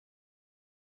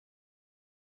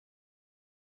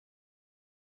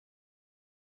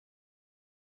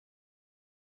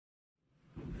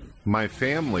My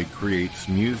family creates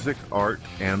music, art,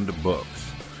 and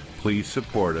books. Please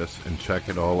support us and check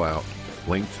it all out.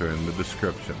 Links are in the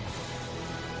description.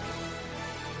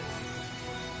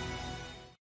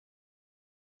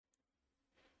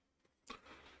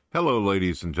 Hello,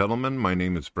 ladies and gentlemen. My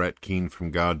name is Brett Keane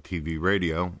from God TV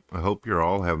Radio. I hope you're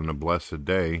all having a blessed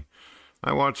day.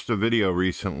 I watched a video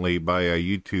recently by a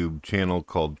YouTube channel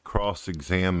called Cross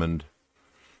Examined.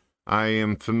 I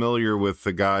am familiar with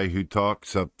the guy who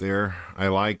talks up there. I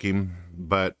like him,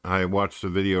 but I watched a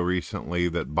video recently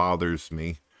that bothers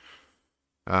me.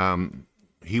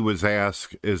 He was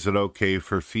asked, is it okay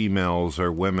for females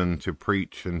or women to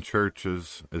preach in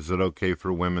churches? Is it okay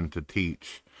for women to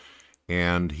teach?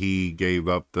 And he gave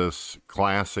up this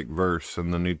classic verse in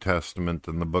the New Testament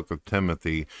in the book of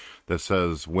Timothy that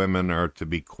says women are to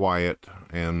be quiet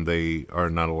and they are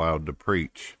not allowed to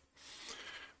preach.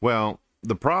 Well,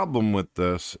 the problem with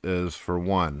this is, for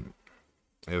one,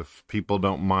 if people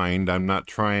don't mind, I'm not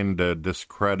trying to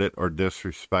discredit or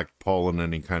disrespect Paul in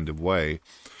any kind of way,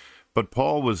 but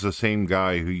Paul was the same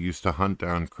guy who used to hunt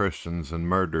down Christians and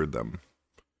murder them.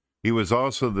 He was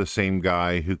also the same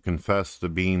guy who confessed to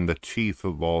being the chief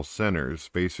of all sinners,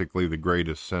 basically the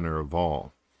greatest sinner of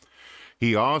all.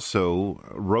 He also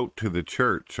wrote to the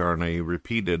church on a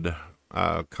repeated,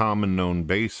 common known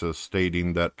basis,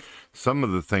 stating that some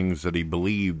of the things that he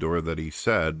believed or that he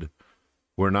said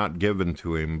were not given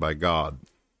to him by God.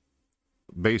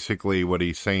 Basically, what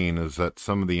he's saying is that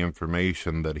some of the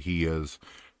information that he is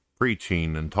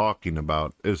preaching and talking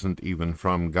about isn't even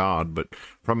from God, but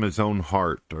from his own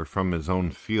heart or from his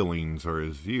own feelings or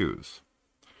his views.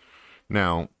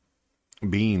 Now,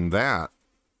 being that,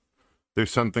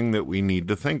 there's something that we need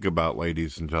to think about,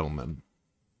 ladies and gentlemen.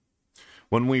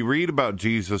 When we read about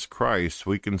Jesus Christ,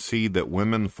 we can see that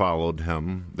women followed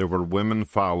him. There were women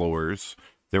followers.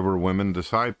 There were women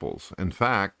disciples. In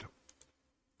fact,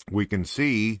 we can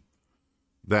see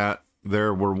that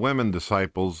there were women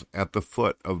disciples at the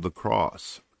foot of the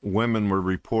cross. Women were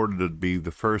reported to be the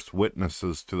first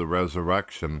witnesses to the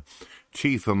resurrection.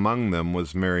 Chief among them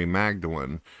was Mary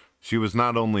Magdalene. She was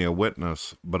not only a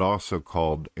witness, but also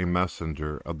called a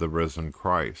messenger of the risen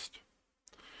Christ.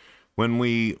 When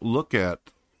we look at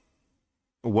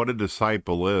what a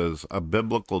disciple is, a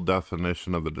biblical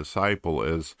definition of a disciple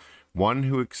is one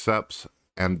who accepts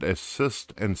and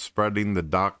assists in spreading the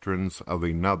doctrines of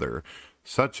another,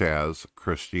 such as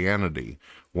Christianity,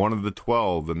 one of the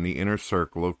 12 in the inner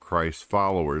circle of Christ's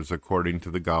followers according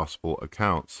to the gospel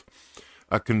accounts.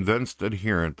 A convinced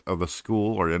adherent of a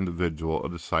school or individual, a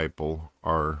disciple,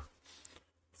 or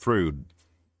Freud,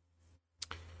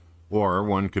 or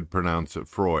one could pronounce it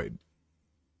Freud.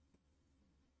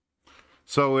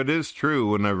 So it is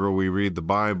true whenever we read the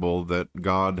Bible that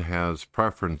God has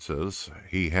preferences.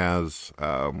 He has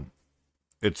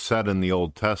it's said in the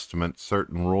Old Testament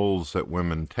certain roles that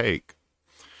women take.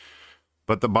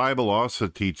 But the Bible also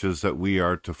teaches that we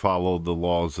are to follow the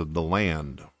laws of the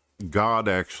land. God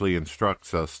actually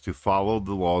instructs us to follow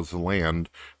the laws of the land,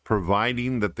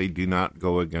 providing that they do not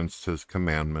go against his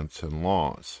commandments and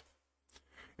laws.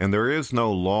 And there is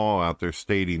no law out there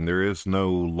stating, there is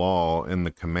no law in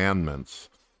the commandments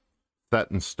set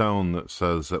in stone that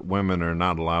says that women are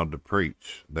not allowed to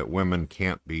preach, that women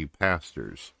can't be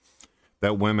pastors,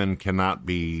 that women cannot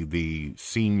be the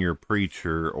senior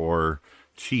preacher or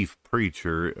chief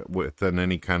preacher within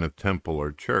any kind of temple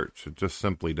or church. It just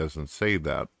simply doesn't say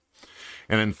that.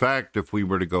 And in fact, if we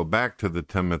were to go back to the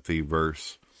Timothy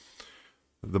verse,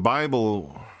 the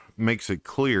Bible makes it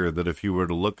clear that if you were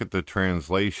to look at the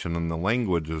translation and the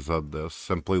languages of this,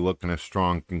 simply look in a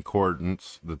strong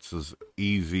concordance that's as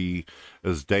easy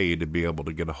as day to be able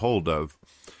to get a hold of,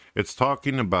 it's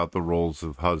talking about the roles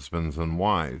of husbands and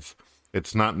wives.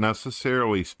 It's not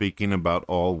necessarily speaking about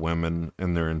all women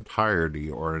in their entirety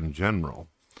or in general.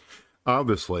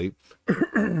 Obviously,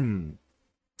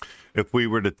 if we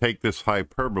were to take this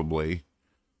hyperbole,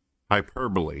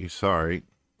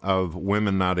 of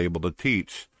women not able to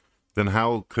teach, then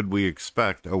how could we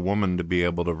expect a woman to be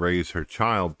able to raise her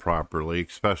child properly,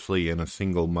 especially in a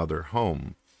single mother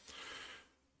home?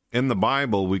 In the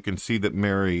Bible, we can see that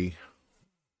Mary,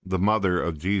 the mother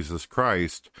of Jesus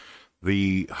Christ,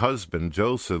 the husband,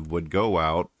 Joseph, would go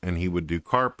out and he would do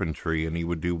carpentry and he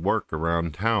would do work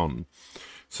around town.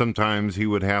 Sometimes he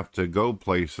would have to go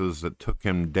places that took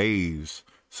him days,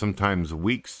 sometimes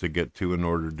weeks to get to in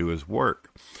order to do his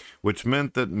work, which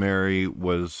meant that Mary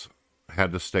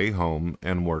had to stay home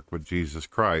and work with Jesus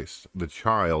Christ, the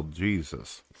child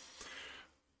Jesus.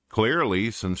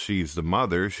 Clearly, since she's the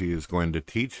mother, she is going to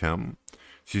teach him.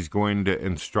 She's going to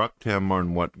instruct him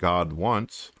on what God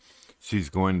wants. She's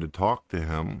going to talk to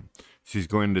him. She's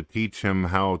going to teach him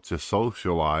how to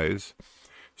socialize.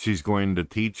 She's going to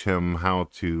teach him how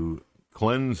to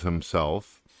cleanse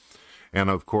himself. And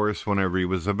of course, whenever he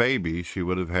was a baby, she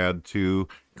would have had to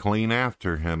clean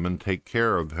after him and take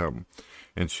care of him.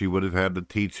 And she would have had to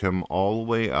teach him all the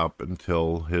way up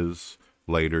until his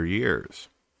later years.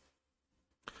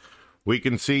 We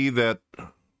can see that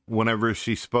whenever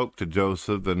she spoke to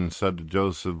Joseph and said to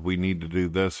Joseph, we need to do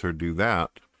this or do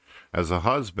that, as a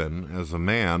husband, as a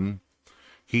man,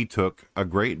 he took a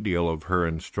great deal of her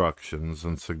instructions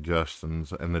and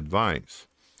suggestions and advice.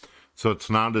 So it's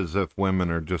not as if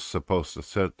women are just supposed to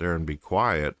sit there and be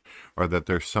quiet, or that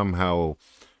they're somehow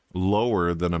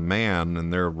lower than a man in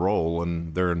their role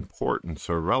and their importance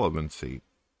or relevancy.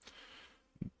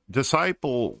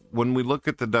 Disciple, when we look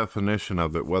at the definition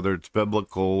of it, whether it's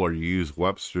biblical or you use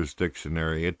Webster's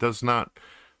dictionary, it does not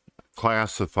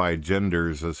classify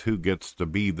genders as who gets to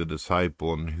be the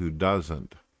disciple and who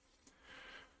doesn't.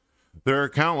 There are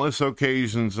countless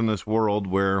occasions in this world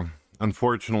where,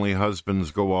 unfortunately,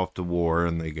 husbands go off to war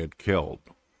and they get killed.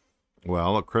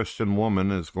 Well, a Christian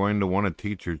woman is going to want to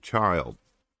teach her child.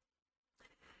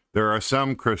 There are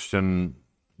some Christian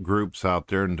groups out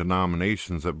there and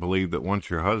denominations that believe that once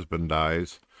your husband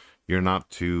dies, you're not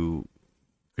to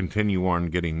continue on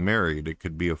getting married. It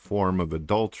could be a form of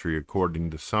adultery, according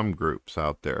to some groups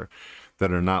out there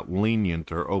that are not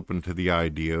lenient or open to the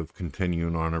idea of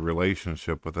continuing on a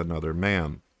relationship with another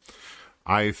man.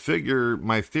 I figure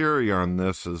my theory on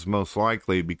this is most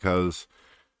likely because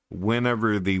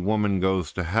whenever the woman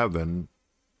goes to heaven,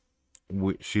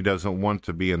 she doesn't want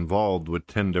to be involved with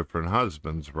 10 different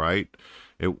husbands, right?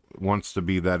 It wants to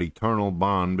be that eternal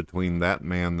bond between that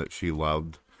man that she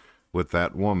loved with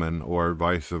that woman, or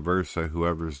vice versa,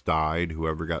 whoever's died,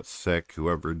 whoever got sick,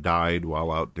 whoever died while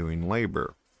out doing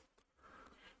labor.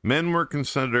 Men were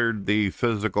considered the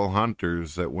physical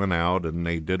hunters that went out and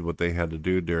they did what they had to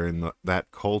do during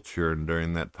that culture and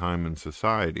during that time in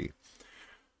society.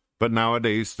 But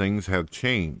nowadays things have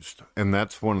changed, and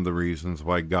that's one of the reasons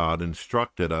why God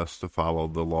instructed us to follow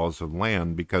the laws of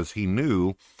land, because he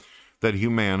knew that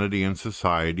humanity and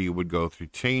society would go through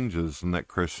changes and that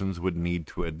Christians would need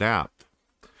to adapt.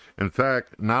 In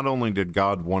fact, not only did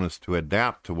God want us to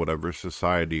adapt to whatever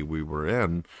society we were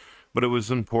in, but it was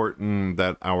important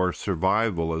that our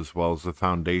survival as well as the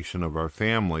foundation of our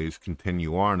families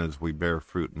continue on as we bear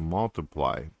fruit and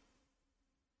multiply.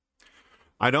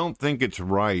 I don't think it's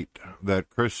right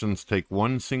that Christians take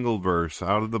one single verse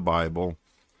out of the Bible,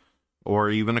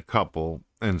 or even a couple,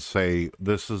 and say,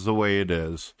 this is the way it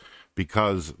is,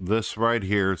 because this right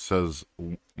here says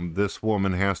this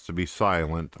woman has to be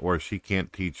silent or she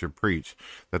can't teach or preach,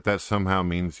 that somehow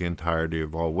means the entirety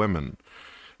of all women.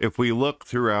 If we look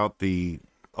throughout the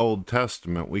Old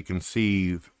Testament, we can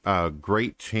see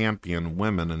great champion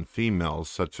women and females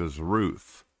such as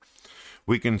Ruth.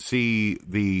 We can see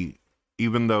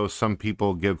even though some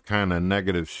people give kind of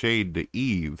negative shade to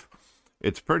Eve,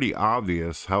 it's pretty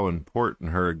obvious how important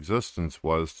her existence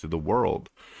was to the world.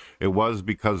 It was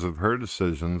because of her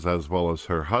decisions as well as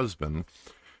her husband,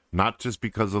 not just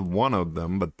because of one of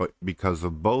them, but because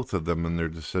of both of them and their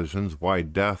decisions, why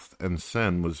death and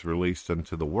sin was released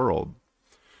into the world.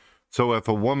 So if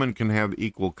a woman can have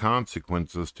equal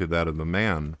consequences to that of a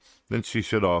man, then she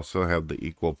should also have the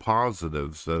equal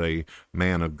positives that a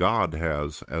man of God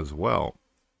has as well.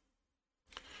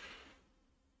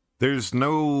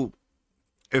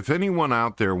 If anyone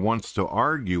out there wants to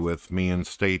argue with me and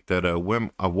state that a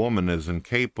woman is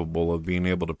incapable of being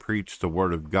able to preach the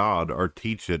Word of God or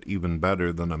teach it even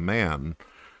better than a man,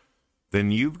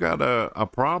 then you've got a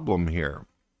problem here.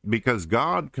 Because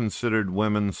God considered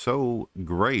women so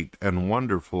great and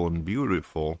wonderful and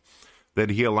beautiful that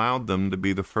he allowed them to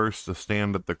be the first to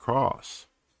stand at the cross.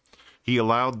 He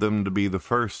allowed them to be the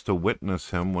first to witness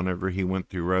him whenever he went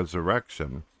through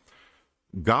resurrection.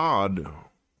 God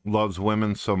loves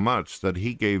women so much that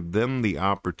he gave them the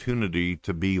opportunity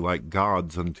to be like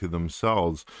gods unto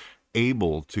themselves,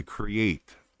 able to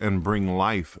create and bring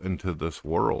life into this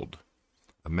world.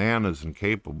 A man is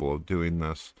incapable of doing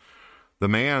this. The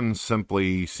man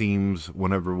simply seems,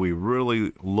 whenever we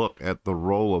really look at the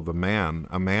role of a man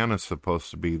is supposed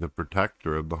to be the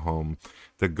protector of the home,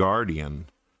 the guardian,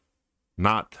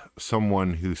 not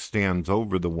someone who stands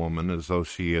over the woman as though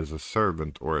she is a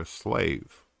servant or a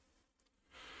slave.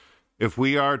 If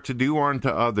we are to do unto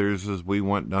others as we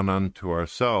want done unto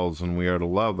ourselves, and we are to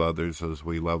love others as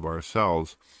we love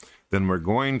ourselves, then we're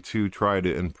going to try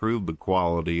to improve the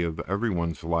quality of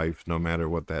everyone's life, no matter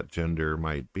what that gender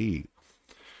might be.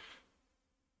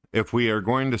 If we are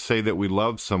going to say that we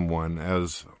love someone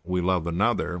as we love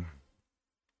another,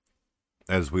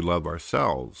 as we love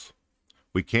ourselves,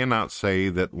 We cannot say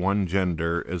that one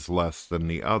gender is less than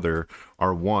the other,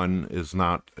 or one is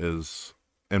not as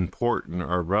important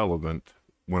or relevant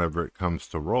whenever it comes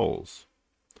to roles.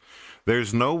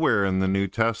 There's nowhere in the New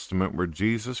Testament where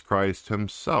Jesus Christ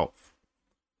himself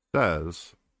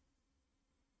says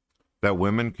that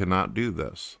women cannot do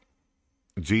this.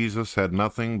 Jesus had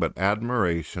nothing but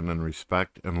admiration and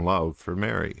respect and love for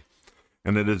Mary.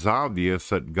 And it is obvious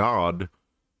that God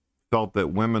felt that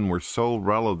women were so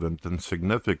relevant and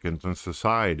significant in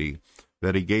society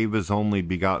that he gave his only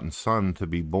begotten Son to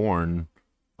be born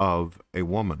of a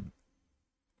woman,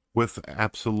 with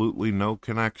absolutely no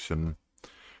connection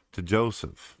to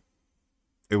Joseph.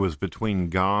 It was between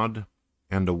God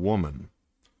and a woman.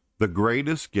 The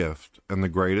greatest gift and the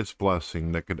greatest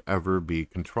blessing that could ever be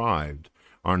contrived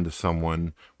onto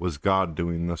someone was God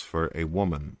doing this for a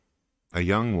woman, a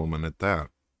young woman at that.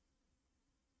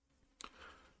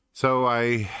 So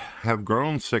I have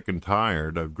grown sick and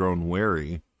tired, I've grown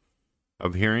weary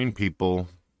of hearing people,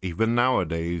 even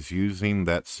nowadays, using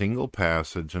that single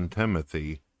passage in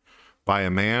Timothy by a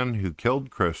man who killed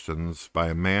Christians, by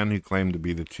a man who claimed to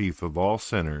be the chief of all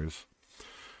sinners,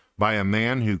 by a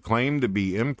man who claimed to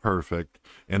be imperfect,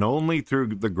 and only through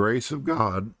the grace of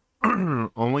God,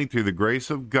 only through the grace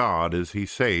of God is he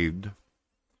saved,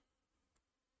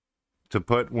 to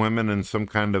put women in some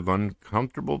kind of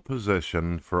uncomfortable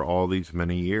position for all these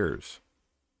many years.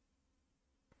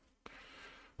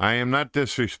 I am not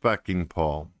disrespecting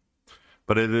Paul,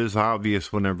 but it is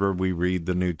obvious whenever we read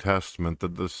the New Testament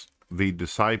that the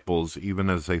disciples, even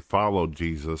as they followed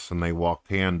Jesus and they walked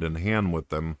hand in hand with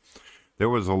them, there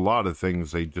was a lot of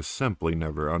things they just simply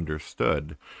never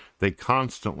understood. They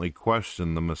constantly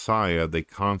questioned the Messiah. They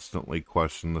constantly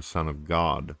questioned the Son of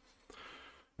God.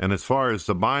 And as far as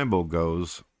the Bible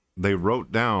goes, they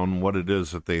wrote down what it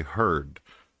is that they heard.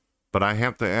 But I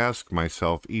have to ask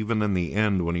myself, even in the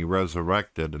end when he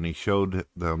resurrected and he showed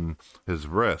them his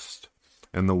wrist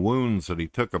and the wounds that he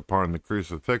took upon the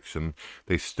crucifixion,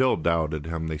 they still doubted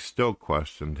him. They still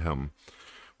questioned him,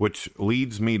 which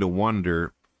leads me to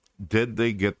wonder, did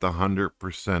they get the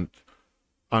 100%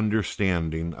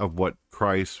 understanding of what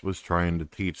Christ was trying to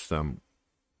teach them?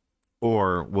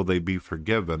 Or will they be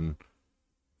forgiven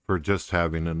for just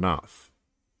having enough?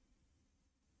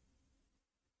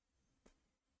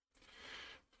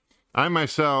 I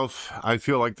myself, I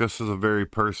feel like this is a very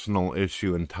personal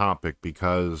issue and topic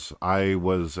because I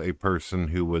was a person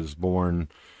who was born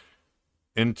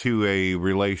into a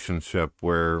relationship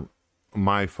where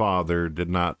my father did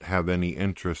not have any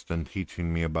interest in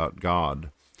teaching me about God.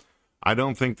 I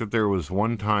don't think that there was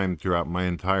one time throughout my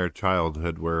entire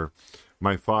childhood where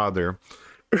my father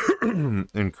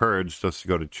encouraged us to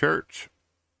go to church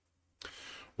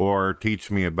or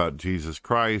teach me about Jesus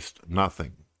Christ.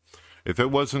 Nothing. If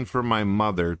it wasn't for my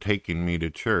mother taking me to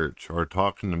church or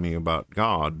talking to me about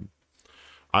God,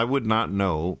 I would not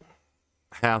know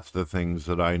half the things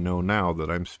that I know now that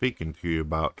I'm speaking to you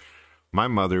about. My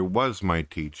mother was my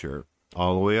teacher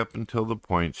all the way up until the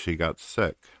point she got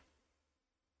sick.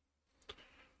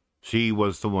 She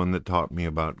was the one that taught me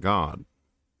about God.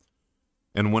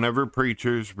 And whenever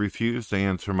preachers refused to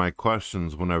answer my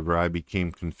questions whenever I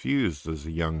became confused as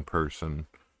a young person,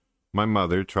 my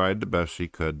mother tried the best she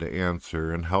could to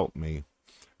answer and help me,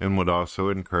 and would also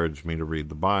encourage me to read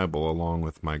the Bible along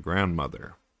with my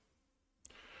grandmother.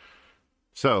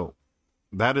 So,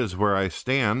 that is where I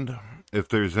stand. If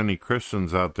there's any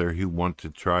Christians out there who want to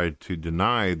try to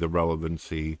deny the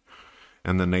relevancy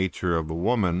and the nature of a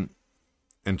woman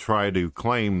and try to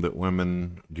claim that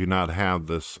women do not have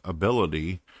this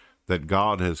ability that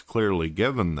God has clearly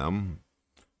given them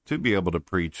to be able to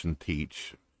preach and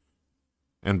teach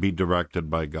and be directed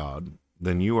by God,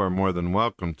 then you are more than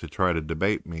welcome to try to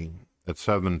debate me at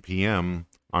 7 p.m.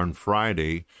 on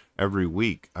Friday. Every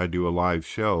week I do a live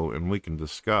show and we can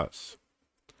discuss.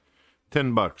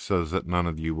 $10 says that none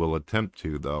of you will attempt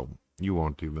to, though. You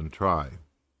won't even try.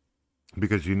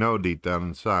 Because you know deep down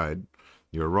inside,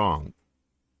 you're wrong.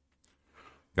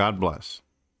 God bless.